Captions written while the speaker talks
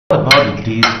About the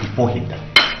days before he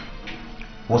died.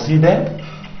 Was he there?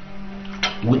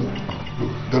 Wait.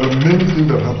 There are many things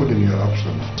that happened in your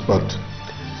absence, but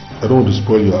I don't want to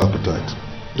spoil your appetite.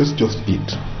 Let's just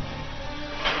eat.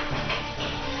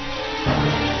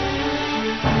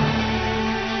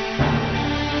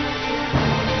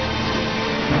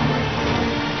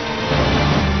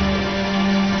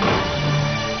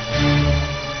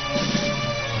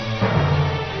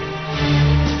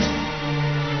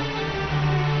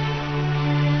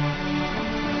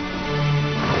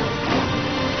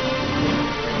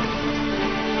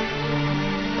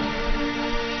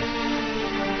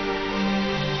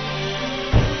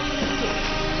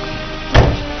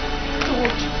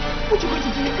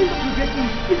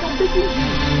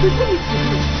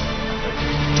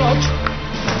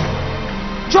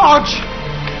 George!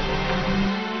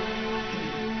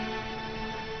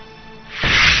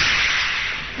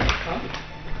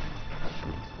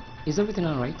 Is everything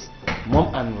alright?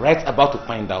 Mom, I'm right about to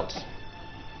find out.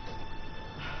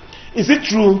 Is it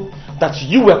true that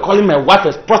you were calling my wife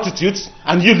a prostitute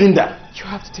and you, Linda? You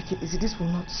have to take it easy. This will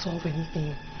not solve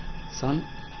anything. Son,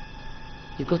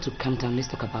 you've got to calm down. Let's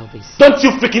talk about this. Don't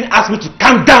you freaking ask me to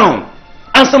calm down!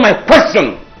 Answer my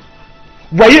question!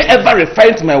 Were you ever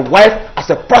referring to my wife as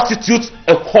a prostitute,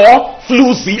 a whore,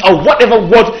 floozy, or whatever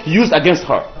word you used against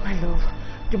her? My love,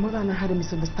 your mother and I had a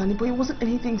misunderstanding, but it wasn't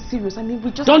anything serious. I mean,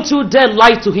 we just... Don't you dare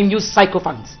lie to him, you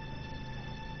sycophant.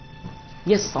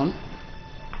 Yes, son.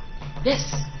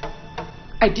 Yes.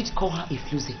 I did call her a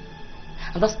floozy.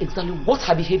 And that's exactly what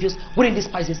her behaviors within these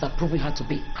spices are proving her to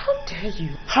be. How dare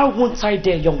you? How won't I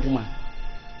dare, young woman?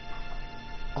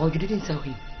 Oh, you didn't tell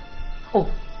him.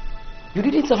 Oh, you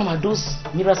didn't tell him about those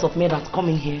mirrors of men that come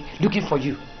in here looking for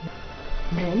you.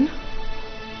 Men?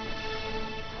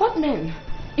 What men?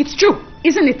 It's true,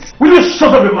 isn't it? Will you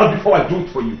shut up your mouth before I do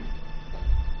it for you?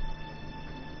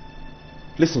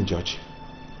 Listen, George.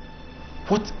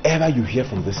 Whatever you hear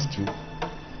from these two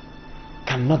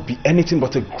cannot be anything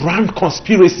but a grand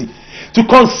conspiracy to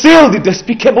conceal the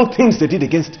despicable things they did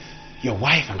against your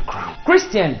wife and crown.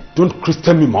 Christian! Don't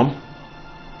Christian me, Mom.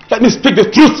 Let me speak the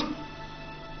truth.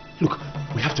 Look,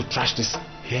 we have to trash this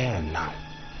here and now.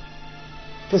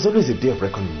 There's always a day of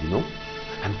reckoning, you know.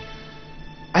 And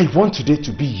I want today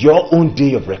to be your own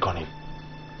day of reckoning.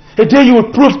 A day you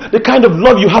will prove the kind of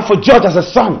love you have for George as a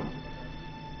son.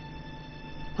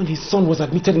 When his son was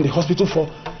admitted in the hospital for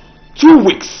 2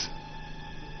 weeks.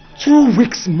 2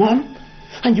 weeks, Mom.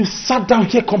 And you sat down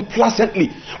here complacently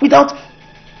without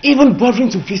even bothering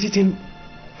to visit him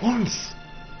once.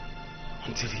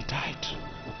 Until he died.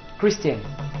 Christian,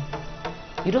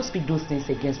 you don't speak those things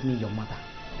against me, your mother.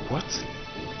 What?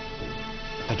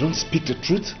 I don't speak the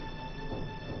truth?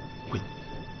 Wait,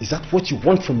 is that what you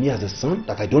want from me as a son?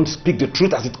 That I don't speak the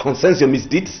truth as it concerns your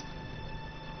misdeeds?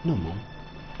 No, Mom.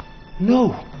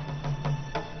 No.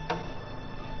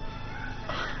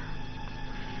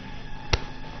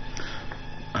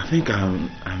 I think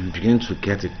I'm beginning to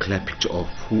get a clear picture of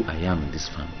who I am in this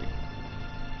family.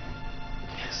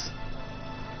 Yes.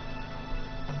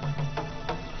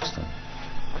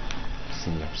 See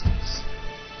me upstairs.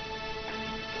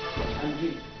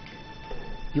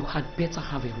 You had better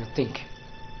have a rethink.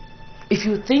 If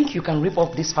you think you can rip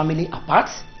off this family apart,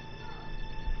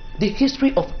 the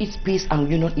history of its peace and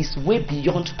union is way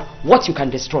beyond what you can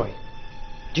destroy.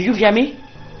 Do you hear me?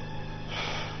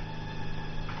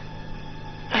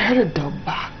 I heard a dog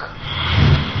bark.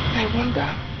 I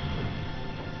wonder,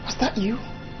 was that you?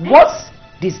 What?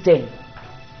 Disdain.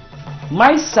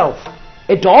 Myself,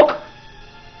 a dog?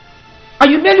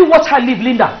 And you merely watch her live,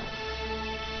 Linda.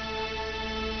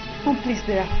 Oh, please,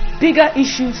 there are bigger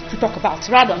issues to talk about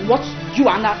rather than what you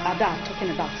and Ada are talking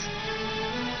about.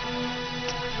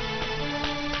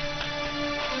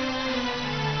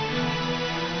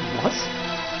 What?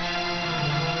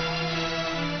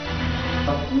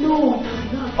 No,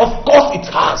 of course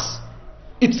it has.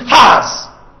 It has.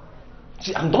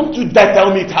 See, and don't you dare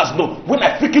tell me it has no, when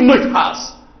I freaking know it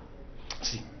has.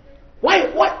 See, why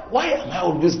am I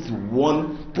always the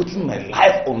one putting my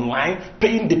life online,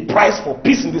 paying the price for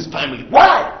peace in this family?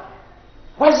 Why?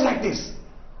 Why is it like this?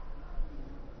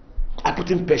 I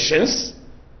put in patience.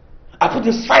 I put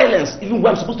in silence even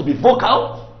when I'm supposed to be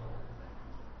vocal.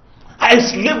 I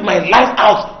enslave my life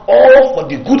out all for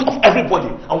the good of everybody.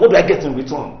 And what do I get in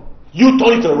return? You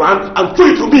turn it around and throw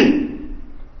it to me.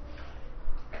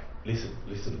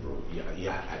 Listen, bro.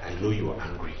 Yeah, I know you are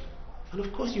angry. And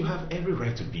of course you have every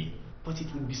right to be. But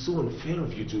it would be so unfair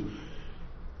of you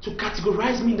to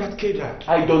categorize me in that cadre.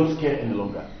 I don't care any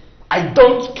longer. I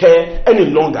don't care any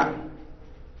longer.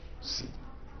 See,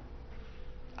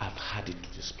 I've had it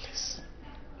to this place.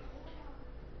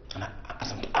 And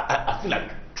I feel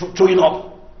like throwing up.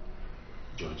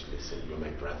 George, listen, you're my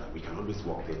brother. We can always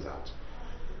work things out.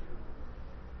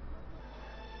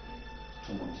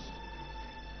 2 months.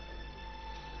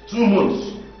 2 months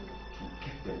to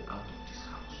get them out of this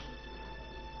house.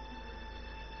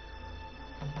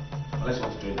 Unless you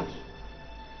want to join us.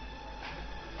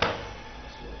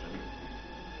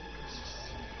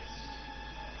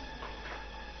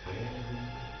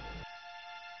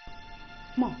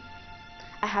 Mom,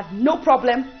 I had no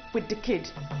problem with the kid.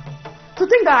 To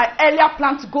think that I earlier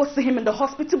planned to go see him in the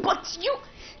hospital, but you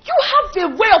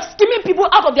have a way of skimming people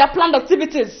out of their planned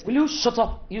activities. Will you shut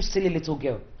up, you silly little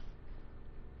girl?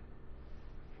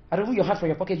 I remove your hand from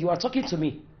your pocket. You are talking to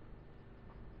me.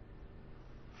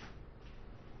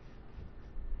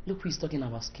 Look who is talking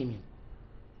about scheming.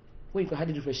 When you can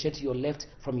hardly differentiate your left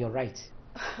from your right.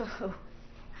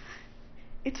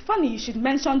 It's funny you should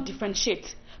mention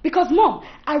differentiate. Because, Mom,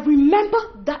 I remember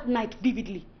that night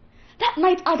vividly. That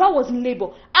night Ada was in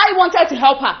labor. I wanted to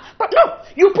help her. But no,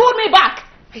 you pulled me back.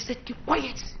 I said, keep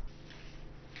quiet.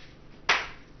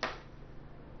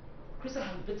 Krista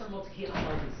had better not hear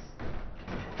about this.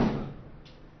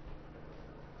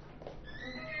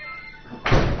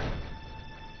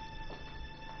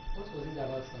 What was it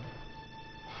about, son?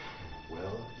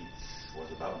 Well, it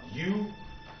was about you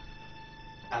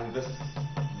and this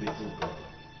little girl.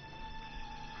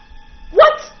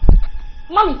 What?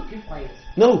 Mommy, Keep quiet.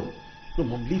 No,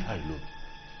 Mom, leave her alone.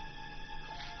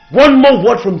 One more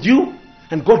word from you,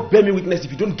 and God bear me witness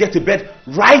if you don't get to bed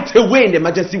right away in the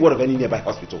emergency ward of any nearby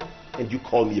hospital, and you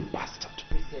call me a bastard.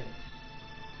 Listen,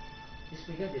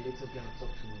 disregard the little girl and talk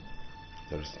to me.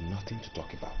 There is nothing to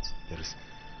talk about. There is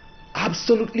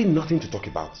absolutely nothing to talk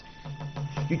about.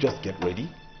 You just get ready,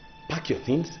 pack your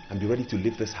things, and be ready to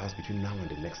leave this house between now and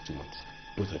the next 2 months.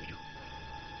 Both of you.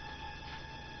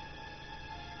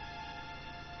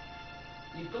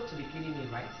 You've got to be kidding me,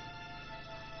 right?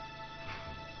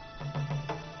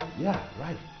 Yeah,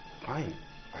 right. Fine.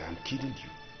 I am kidding you.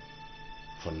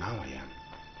 For now I am.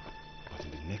 But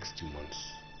in the next 2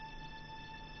 months,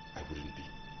 I wouldn't be.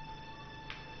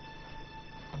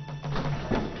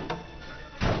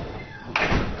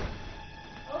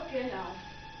 Okay now.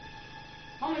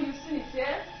 Mommy, you've seen it,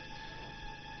 yeah?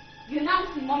 You now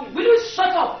see Mommy. Will you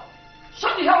shut up?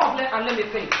 Shut the hell up and let me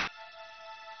think.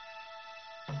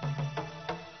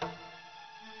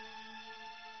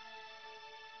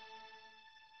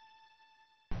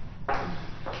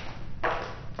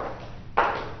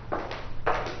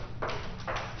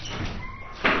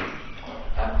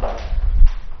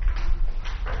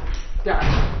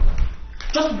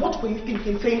 Just what were you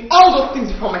thinking, saying all those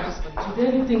things before my husband?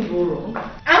 Did anything go wrong?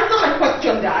 Answer my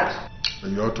question, Dad. Are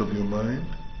you out of your mind?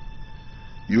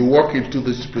 You walk into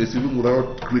this place even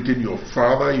without greeting your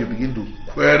father, you begin to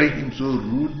query him so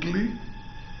rudely.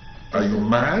 Are you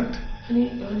mad? Honey,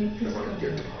 please come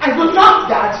here. I will not,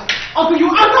 Dad, until you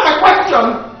answer my question.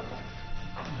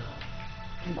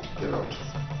 Get out.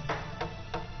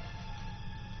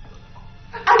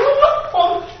 I will not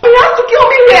come. But you have to kill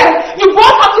me here. You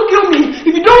both have to kill me.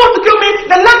 If you don't want to kill me,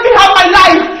 then let me have my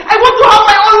life. I want to have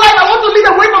my own life. I want to live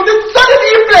away from this sudden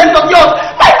influence of yours.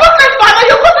 My goodness, Father,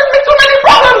 you're causing me too many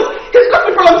problems. He's got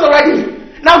me problems already.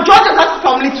 Now George has asked his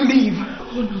family to leave.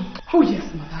 Oh no. Oh yes,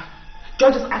 Mother.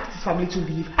 George has asked his family to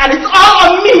leave. And it's all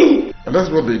on me. And that's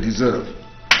what they deserve.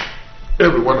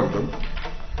 Every one of them.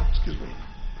 Excuse me.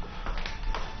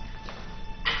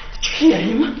 Did you hear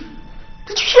him?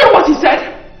 Did you hear what he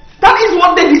said? That is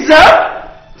what they deserve.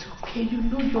 It's okay, you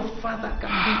know your father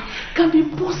can be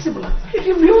possible.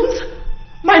 He ruins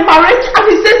my marriage and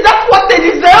he says that's what they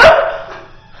deserve.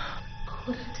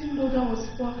 God, I didn't know that was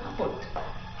what happened.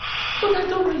 But I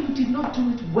don't know you did not do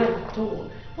it well at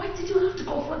all. Why did you have to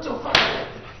confront your father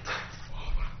like that?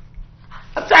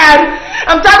 I'm tired.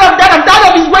 I'm tired of that. I'm tired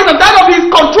of his ways. I'm tired of his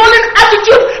controlling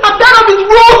attitude. I'm tired of his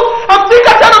rules. I'm sick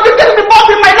and tired of him getting involved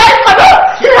in my life,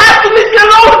 Mother. He has to leave me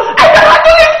alone. I cannot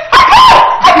do it. I can't.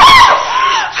 I can't.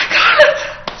 I can't.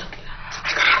 It's okay.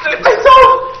 I can't live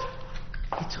myself.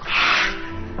 It's okay.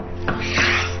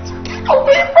 Get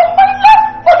away from my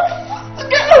life.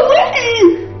 Get away.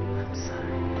 I'm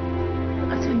sorry.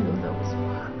 I didn't know that was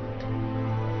what happened.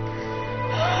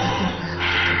 I think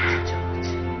I have to talk to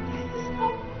George. Please.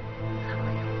 How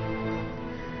are you?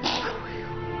 How are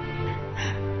you?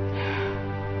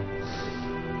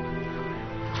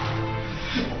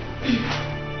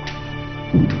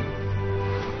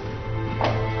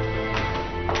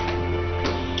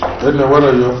 Edna, what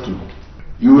are you off to?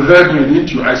 You heard me, didn't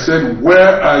you? I said,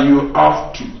 where are you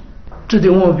off to? To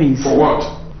the movies. For what?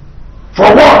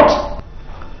 For what?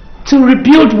 To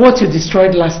rebuild what you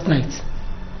destroyed last night.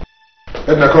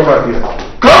 Edna, come back here.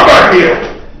 Come back here!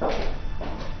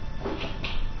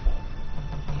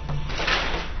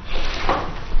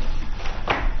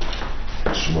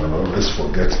 Woman always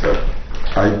forgets that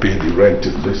I pay the rent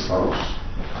in this house.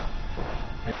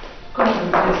 Come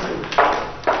on,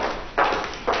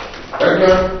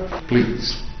 Edna,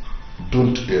 please,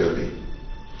 don't hear me.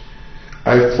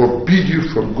 I forbid you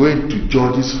from going to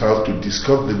George's house to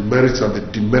discuss the merits and the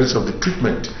demerits of the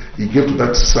treatment he gave to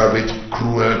that savage,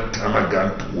 cruel,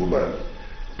 termagant woman.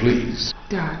 Please.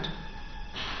 Dad,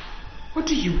 what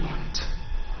do you want?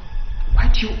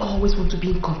 Why do you always want to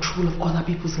be in control of other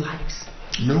people's lives?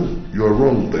 No, you're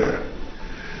wrong there.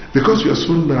 Because you're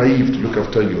so naive to look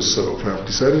after yourself, I have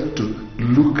decided to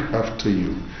look after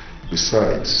you.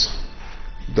 Besides,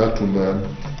 that woman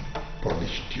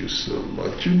punished you so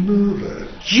much, you know that.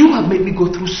 You have made me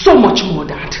go through so much more,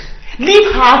 Dad.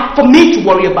 Leave her for me to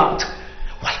worry about.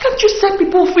 Why can't you set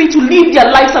people free to live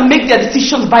their lives and make their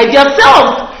decisions by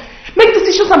themselves? Make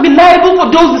decisions and be liable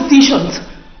for those decisions.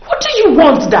 What do you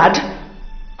want, Dad?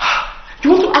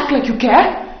 You want to act like you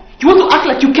care? You want to act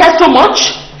like you care so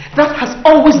much? That has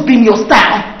always been your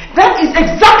style. That is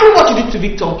exactly what you did to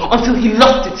Victor until he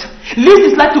lost it. Leave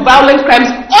his life to violent crimes,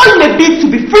 all may be to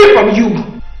be free from you.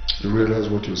 You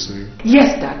realize what you're saying?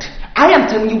 Yes, Dad. I am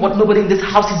telling you what nobody in this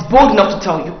house is bold enough to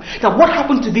tell you. That what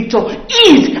happened to Victor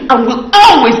is and will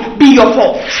always be your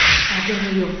fault. I don't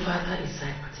know your father is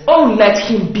psychotic. Oh, let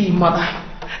him be, Mother.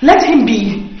 Let him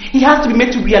be. He has to be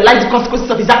made to realize the consequences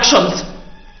of his actions.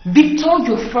 Victor,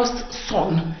 your first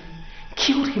son,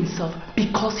 killed himself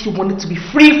because he wanted to be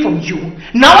free from you.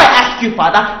 Now I ask you,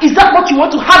 Father, is that what you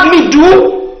want to have me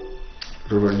do?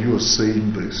 Reverend, you are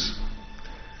saying this.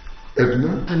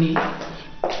 Edna? Honey,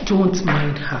 don't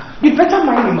mind her. You better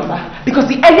mind me, Mother, because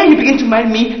the earlier you begin to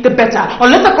mind me, the better.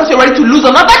 Unless of course you're ready to lose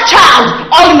another child,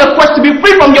 all in the quest to be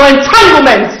free from your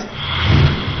entanglements.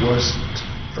 Worst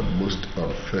and most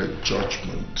unfair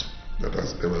judgment that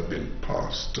has ever been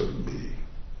passed on me.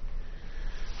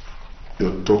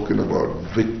 You're talking about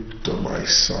Victor, my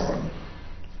son.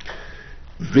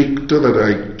 Victor that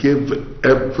I gave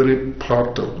every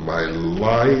part of my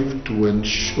life to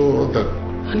ensure that...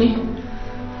 Honey?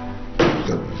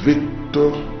 That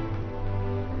Victor...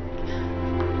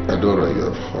 Adora, you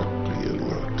have hurt me a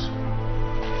lot.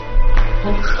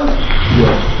 You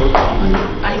have hurt me a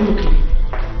lot. Are you okay?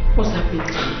 What's happening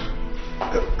to you?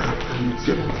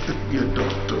 Get me a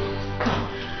doctor.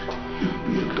 Get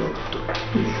me a doctor.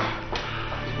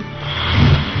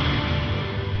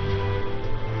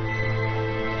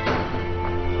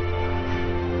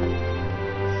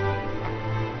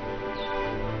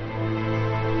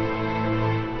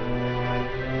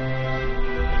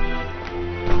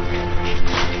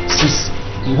 Sis,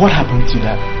 what happened to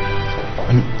that?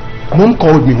 Mom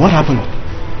called me. What happened?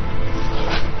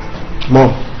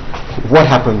 Mom, what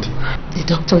happened? The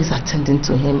doctor is attending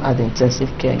to him at the intensive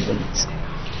care unit.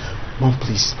 Mom,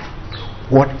 please.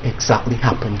 What exactly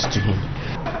happened to him?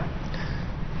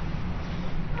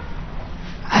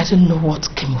 I don't know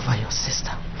what came over your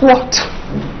sister. What?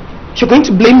 You're going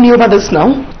to blame me over this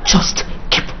now? Just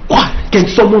keep quiet. Can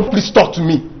someone please talk to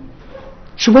me?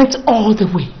 She went all the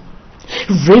way,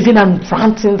 raving and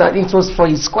ranting that it was for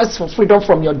his quest for freedom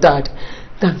from your dad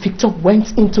that Victor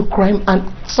went into crime and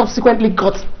subsequently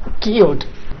got killed.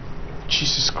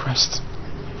 Jesus Christ.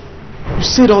 You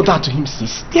said all that to him,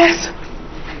 sis? Yes,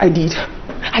 I did.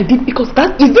 I did because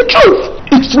that is the truth.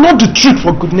 It's not the truth,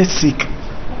 for goodness sake.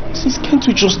 Sis, can't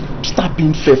we just start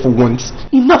being fair for once?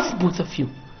 Enough, both of you.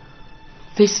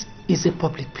 This is a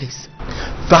public place.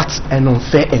 That's an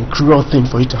unfair and cruel thing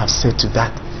for you to have said to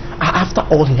that. After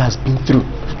all he has been through,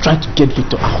 trying to get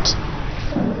Victor out.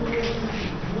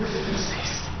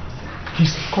 Sis,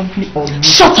 his company almost...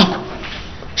 Shut up!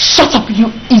 Shut up,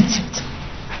 you idiot!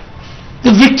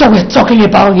 The Victor we're talking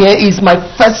about here is my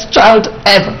first child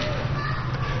ever.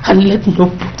 And let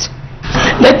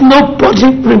nobody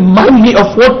remind me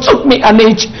of what took me an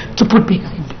age to put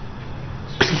behind me.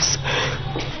 Please.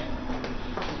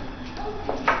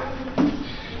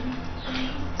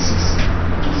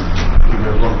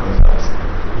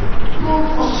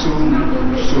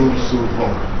 So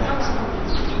wrong.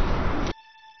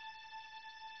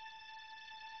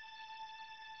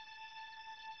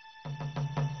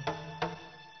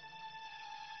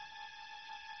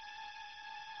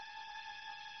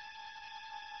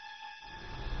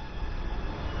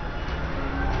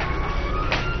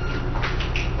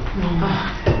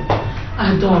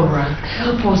 Adora,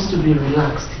 help us to be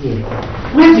relaxed here.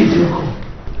 Where did you go?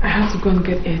 I had to go and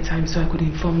get airtime so I could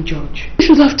inform George. You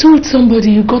should have told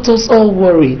somebody. You got us all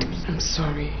worried. I'm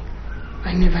sorry.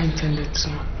 I never intended to.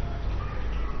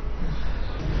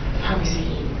 How is he?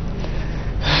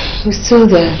 He's still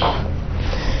there.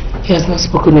 He has not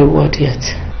spoken a word yet.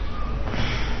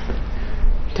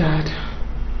 Dad,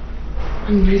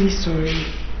 I'm really sorry.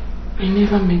 I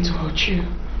never meant to hurt you.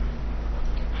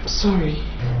 I'm sorry.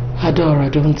 Adora,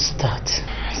 don't start.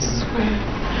 I swear,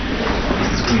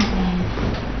 Mom.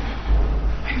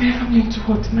 I never meant to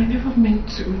hurt him. I never meant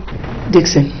to.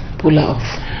 Dixon, pull her off.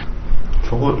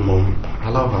 For what, Mom? I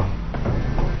love her.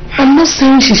 I'm not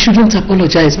saying she shouldn't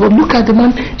apologize, but look at the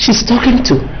man she's talking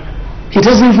to. He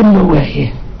doesn't even know we're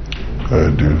here. I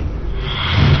do.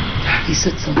 He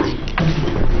said something.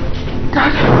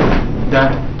 Dad.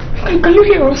 Dad. Can you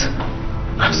hear us?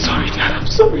 I'm sorry, Dad. I'm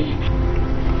sorry.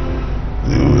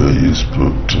 The way you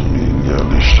spoke to me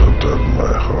nearly shattered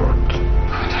my heart.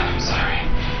 Dad, I'm sorry.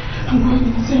 I'm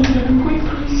going insane, Dad. I'm going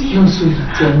crazy. No,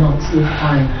 sweetheart, you're not. You're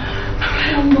fine.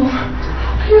 I am, Mom.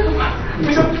 I am.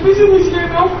 Because the reason is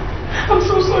here now. I'm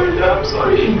so sorry, Dad. I'm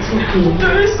sorry. It's okay. I'm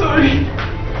very sorry.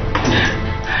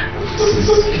 I'm so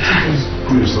sorry.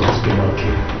 Put yourself together,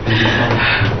 okay? You'll be fine.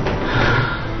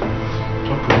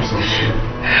 Don't put yourself together.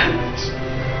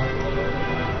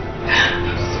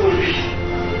 I'm sorry.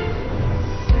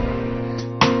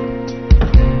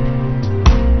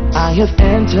 I have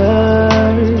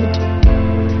entered.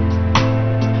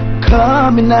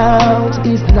 Coming out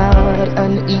is not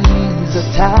an easy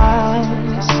task.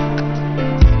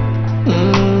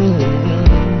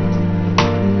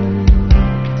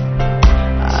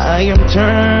 I am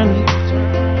turned,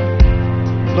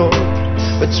 Lord,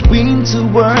 between two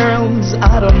worlds.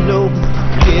 I don't know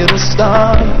where to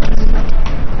start.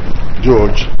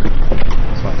 George,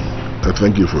 I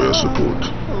thank you for your support.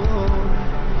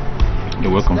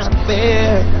 You're welcome, sir.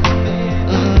 Fair.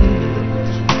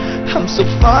 I'm so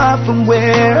far from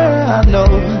where I know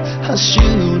I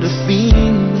should have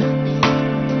been.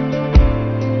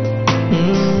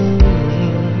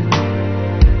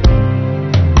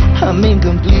 I'm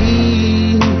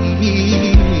incomplete.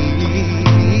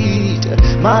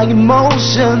 My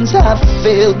emotions have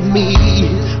failed me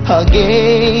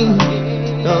again.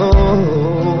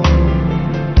 Oh.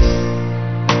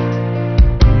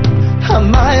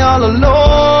 Am I all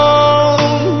alone?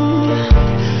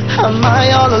 Am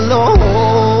I all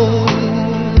alone?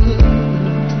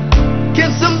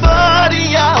 Can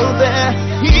somebody out there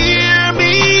hear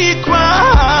me cry?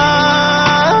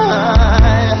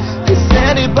 Is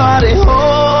anybody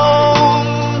home?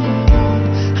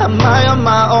 Am I on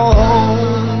my own?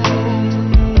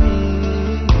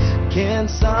 Can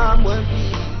someone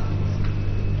please?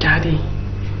 Daddy,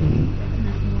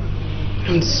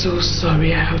 I'm so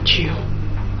sorry I hurt you.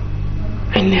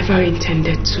 I never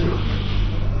intended to.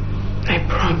 I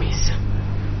promise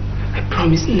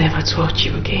never to hurt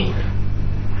you again.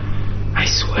 I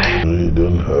swear. You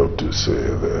don't have to say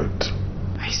that.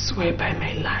 I swear by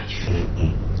my life.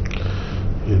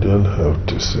 You don't have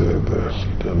to say that.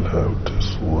 You don't have to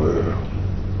swear.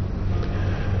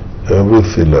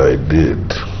 Everything I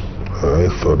did, I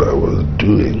thought I was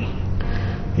doing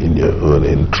in your own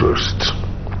interest.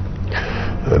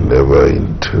 I never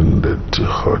intended to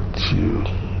hurt you.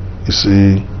 You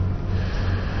see,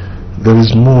 there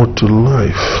is more to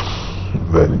life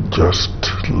than just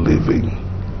living.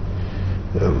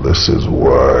 And this is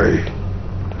why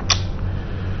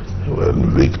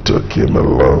when Victor came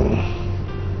along,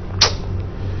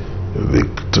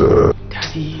 Victor...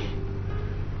 Daddy,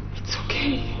 it's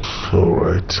okay.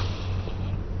 Alright,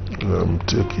 I'm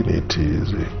taking it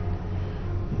easy.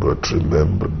 But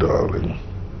remember, darling,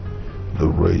 the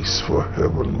race for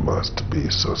heaven must be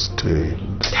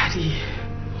sustained. Daddy,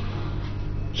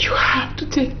 you have to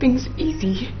take things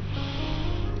easy.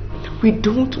 We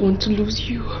don't want to lose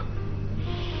you.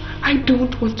 I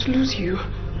don't want to lose you.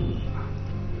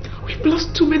 We've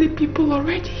lost too many people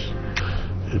already.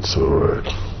 It's alright.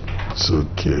 It's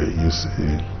okay, you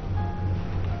see.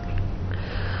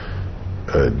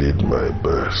 I did my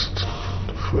best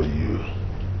for you.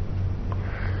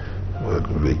 But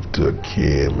Victor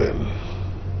came and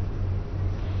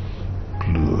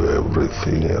blew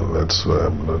everything, and that's why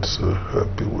I'm not so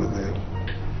happy with him.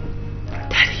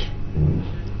 Daddy,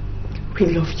 we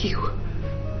love you.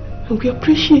 And we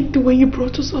appreciate the way you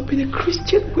brought us up in a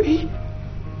Christian way.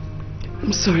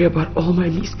 I'm sorry about all my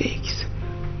mistakes.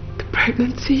 The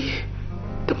pregnancy,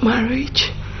 the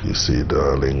marriage. You see,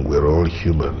 darling, we're all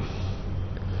human.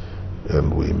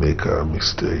 And we make our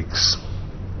mistakes.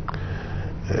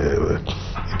 But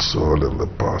it's all in the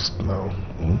past now.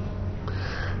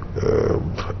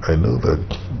 I know that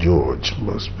George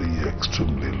must be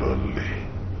extremely lonely.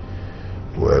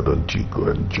 Why don't you go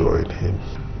and join him?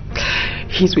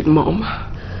 He's with Mom.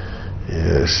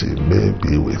 Yes, he may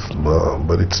be with Mom,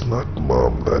 but it's not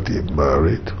Mom that he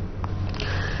married.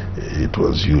 it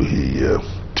was you he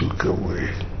took away.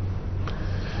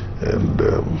 And,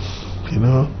 you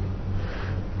know,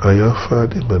 I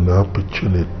offered him an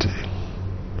opportunity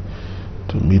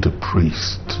to meet a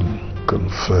priest and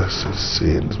confess his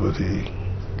sins, but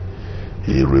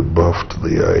he rebuffed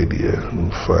the idea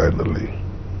and finally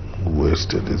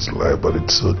wasted his life. But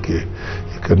it's okay.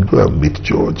 You can go and meet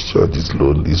George. George is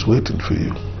lonely. He's waiting for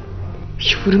you.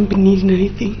 You wouldn't be needing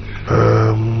anything?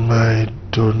 I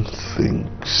don't think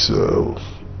so.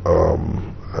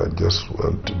 I just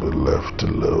want to be left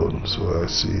alone so I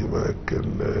see if I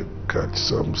can catch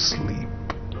some sleep.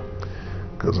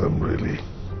 Because I'm really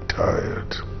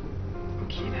tired.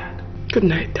 Okay, Dad. Good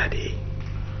night, Daddy.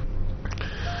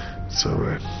 It's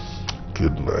alright.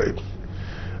 Good night.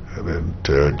 And then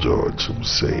tell George I'm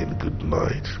saying good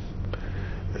night.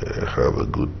 Have a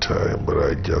good time, but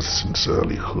I just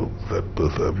sincerely hope that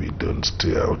both of you don't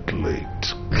stay out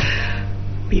late.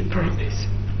 We promise.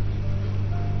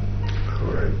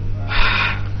 Alright.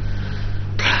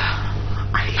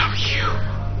 I love you.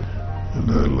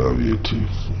 And I love you too.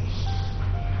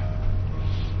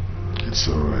 It's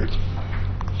alright.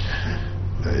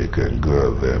 Now you can go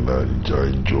out there and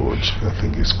enjoy George. I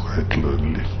think he's quite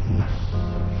lonely.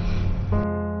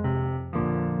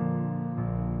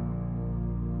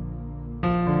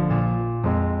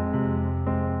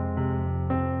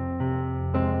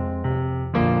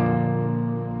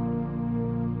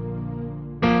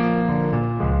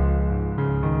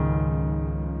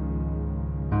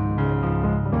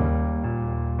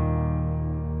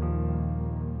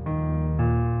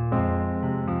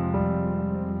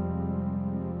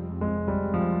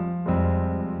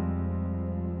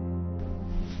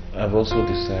 I've also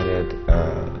decided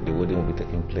the wedding will be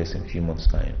taking place in a few months'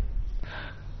 time.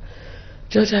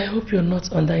 George, I hope you're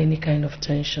not under any kind of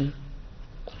tension.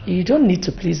 You don't need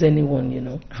to please anyone, you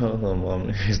know. Oh no, Mom,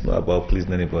 it's not about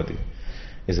pleasing anybody.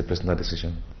 It's a personal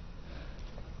decision.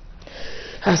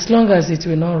 As long as it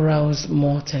will not rouse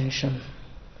more tension.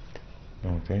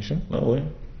 No tension? No way.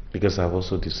 Because I've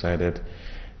also decided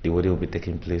the wedding will be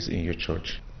taking place in your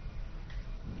church.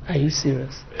 Are you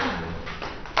serious?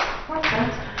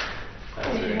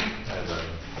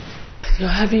 You're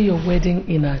having your wedding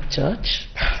in our church?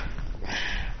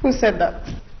 Who said that?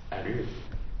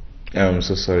 I'm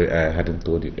so sorry I hadn't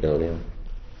told you earlier.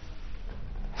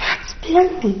 That's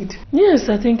splendid. Yes,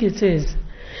 I think it is.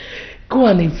 Go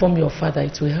and inform your father.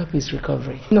 It will help his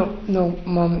recovery. No,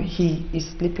 Mom, he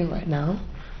is sleeping right now.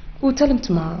 We'll tell him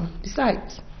tomorrow.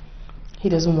 Besides, he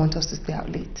doesn't want us to stay out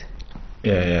late.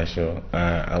 Yeah, sure.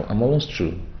 I'm almost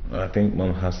through. I think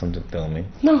Mom has something to tell me.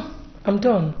 No, I'm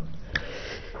done.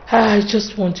 I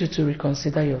just want you to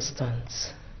reconsider your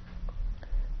stance.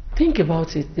 Think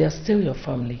about it. They are still your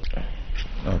family.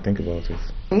 I'll think about it.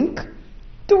 Think?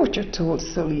 Do what you're told,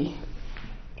 silly.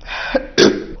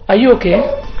 Are you okay?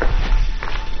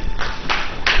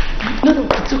 No,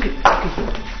 it's okay.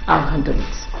 I'll handle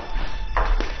it.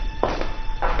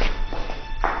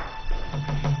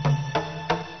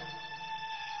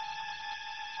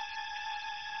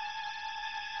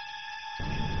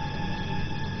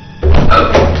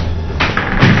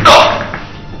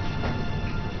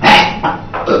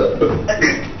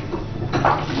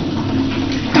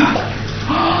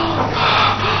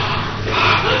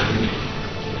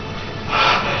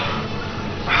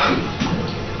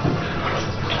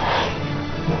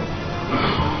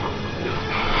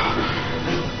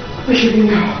 Where should we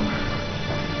now?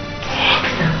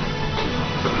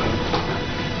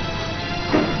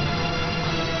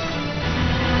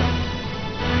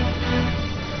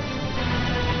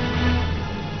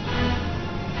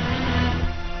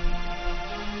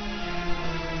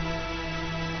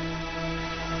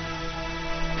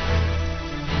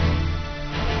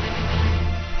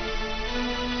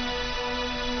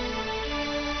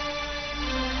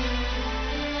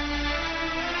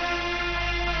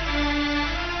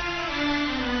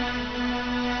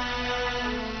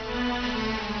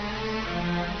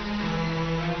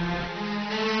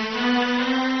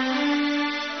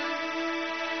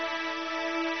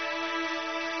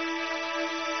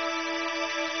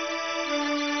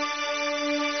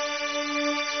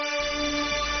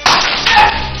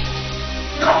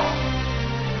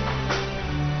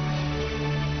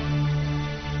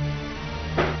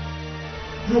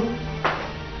 No.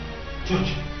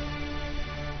 George.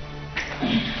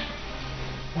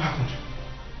 What happened?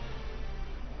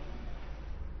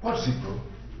 What is it, bro?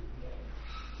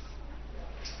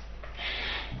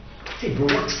 Hey, bro,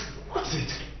 what is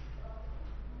it?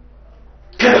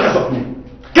 Get out of me!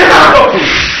 Get out of me!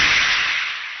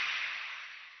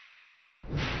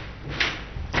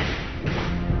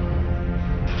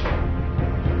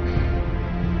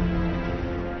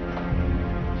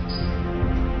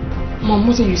 Mom,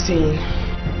 what are you saying?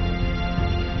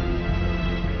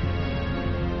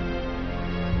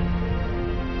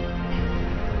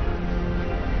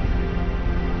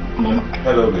 Mom.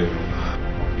 Hello, baby.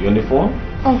 You on the phone?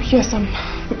 Oh, yes, I'm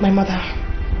with my mother.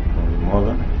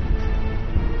 Mother?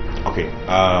 Okay,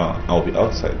 I'll be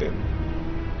outside then.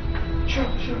 Sure.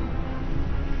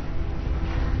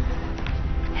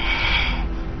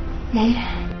 Mom?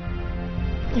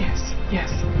 Yes.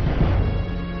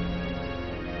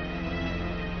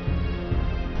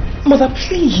 Mother,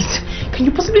 please. Can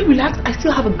you possibly relax? I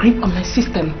still have a grip on my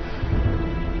system.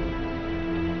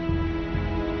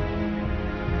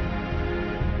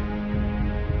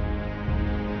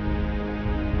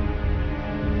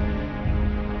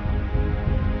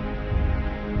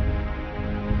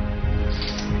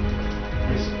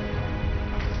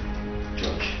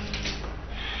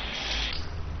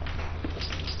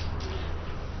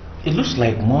 It looks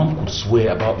like Mom could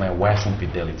swear about my wife's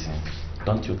infidelity,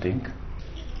 don't you think?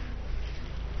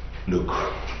 Look,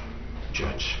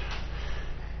 George,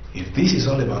 if this is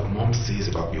all about Mom says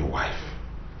about your wife,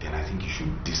 then I think you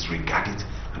should disregard it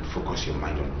and focus your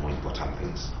mind on more important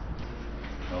things.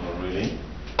 Oh, really?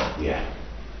 Yeah.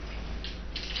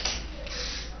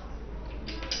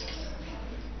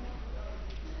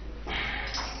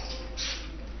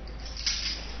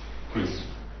 Chris.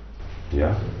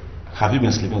 Yeah? Have you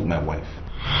been sleeping with my wife?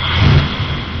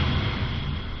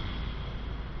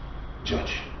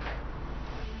 George.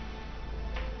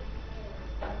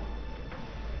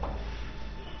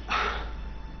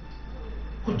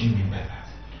 What do you mean by that?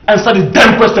 Answer the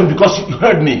damn question because you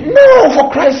heard me. No,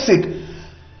 for Christ's sake.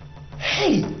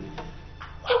 Hey,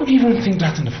 why would you even think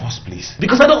that in the first place?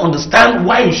 Because I don't understand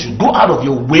why you should go out of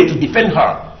your way to defend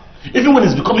her, even when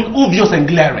it's becoming obvious and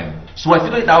glaring. So I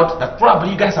figured out that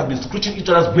probably you guys have been scratching each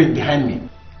other's brain behind me.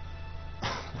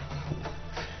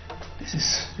 This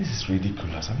is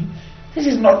ridiculous. I mean, this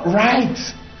is not right.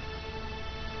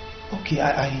 Okay,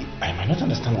 I might not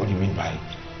understand what you mean by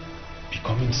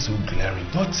becoming so glaring,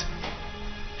 but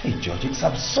hey George, it's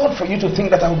absurd for you to think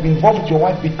that I would be involved with your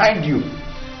wife behind you.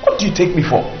 What do you take me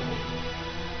for?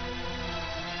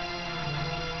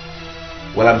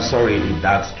 Well, I'm sorry if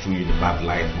that's true in a bad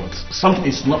light, but something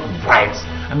is not right.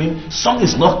 I mean, something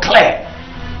is not clear.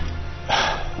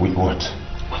 With what?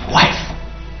 With wife.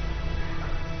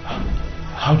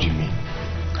 How do you mean?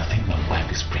 I think my wife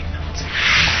is pregnant.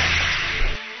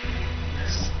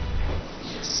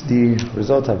 Yes, the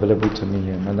result available to me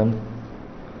here, madam,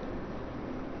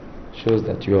 shows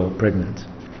that you are pregnant.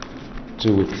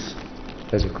 2 weeks.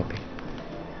 There's your copy.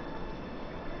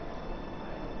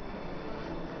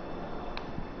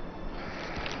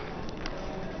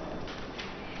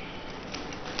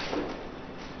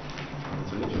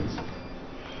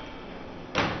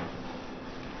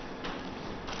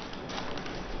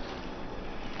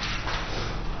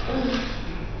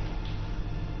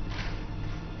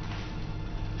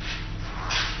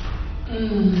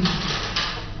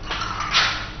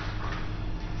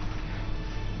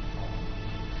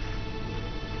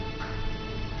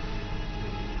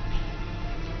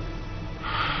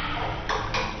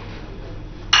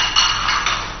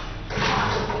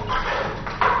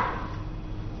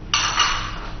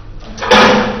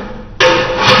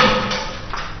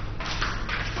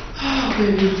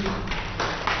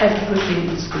 Everything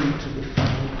is going to be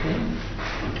fine, okay?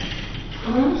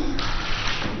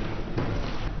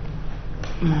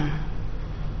 Mom,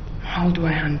 how do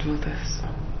I handle this?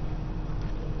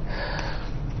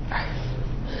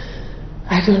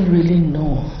 I don't really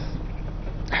know.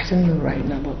 I don't know right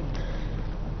now, but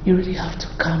you really have to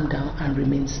calm down and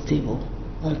remain stable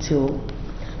until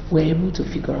we're able to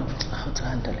figure out how to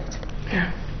handle it.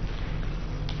 Yeah.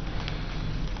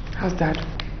 How's Dad?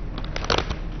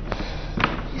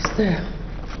 He's there.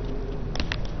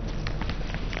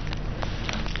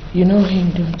 You know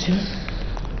him, don't you?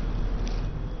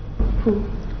 Who?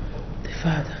 The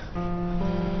father.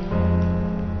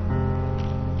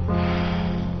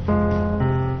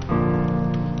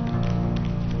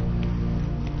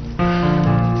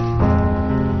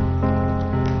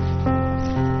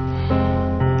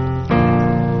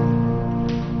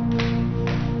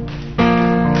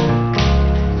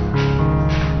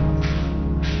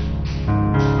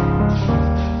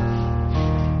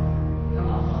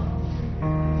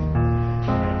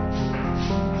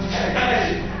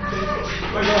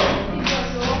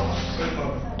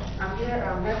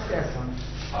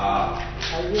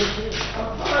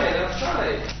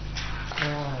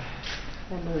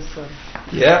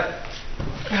 Yeah.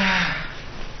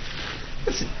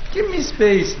 Give me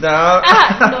space now.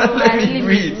 No, Let me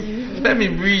breathe. Let me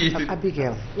breathe.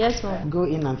 Abigail. Yes, Mom. Go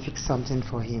in and fix something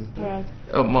for him. Right.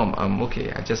 Oh, Mom, I'm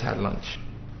okay. I just had lunch.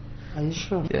 Are you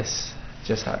sure? Yes,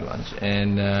 just had lunch.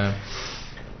 And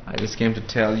I just came to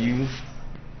tell you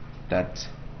that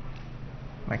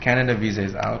my Canada visa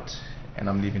is out and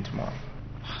I'm leaving tomorrow.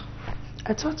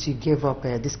 I thought you gave up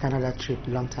this Canada trip a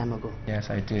long time ago. Yes,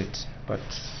 I did. But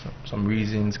some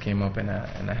reasons came up and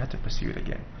I had to pursue it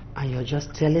again. And you're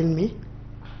just telling me?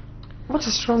 What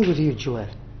is wrong with you, Joel?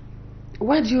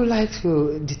 Why do you like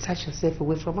to detach yourself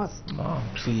away from us? Mom,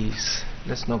 please.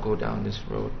 Let's not go down this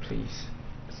road, please.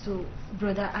 So,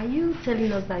 brother, are you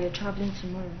telling us that you're traveling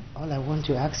tomorrow? All I want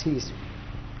to ask you is,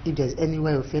 if there's any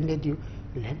way I offended you,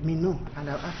 let me know, and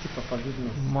I'll ask you for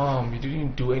forgiveness. Mom, you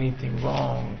didn't do anything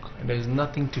wrong, and there's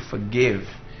nothing to forgive.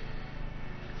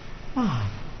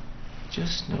 Mom,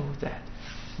 just know that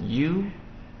you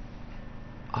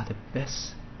are the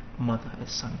best mother a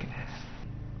son can have.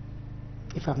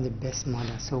 If I'm the best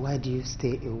mother, so why do you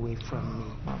stay away from me?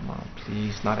 Mom,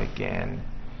 please, not again.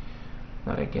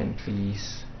 Not again,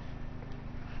 please.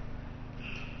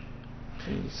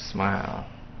 Please, smile.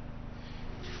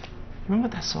 Remember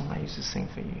that song I used to sing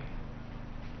for you?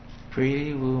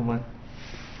 Pretty woman,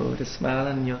 put a smile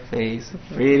on your face.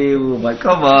 Pretty woman,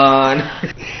 come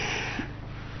on.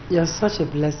 You're such a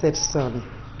blessed son.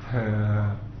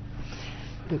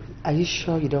 Look, are you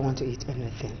sure you don't want to eat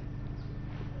anything?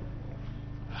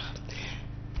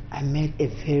 I made a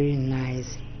very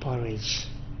nice porridge,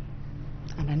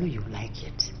 and I know you like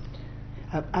it.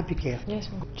 Abigail, yes,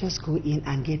 Mom. Just go in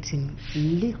and get him a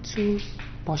little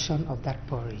portion of that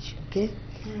porridge, okay?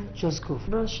 Just go.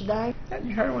 Bro, should I?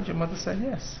 You heard what your mother said,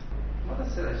 yes. Mother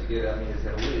said I should get it out of here.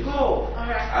 Said, wait. Go!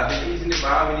 Alright. I've been eating it for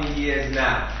how many years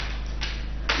now?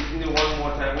 Eating it one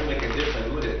more time will make a difference,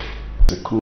 would it? The cool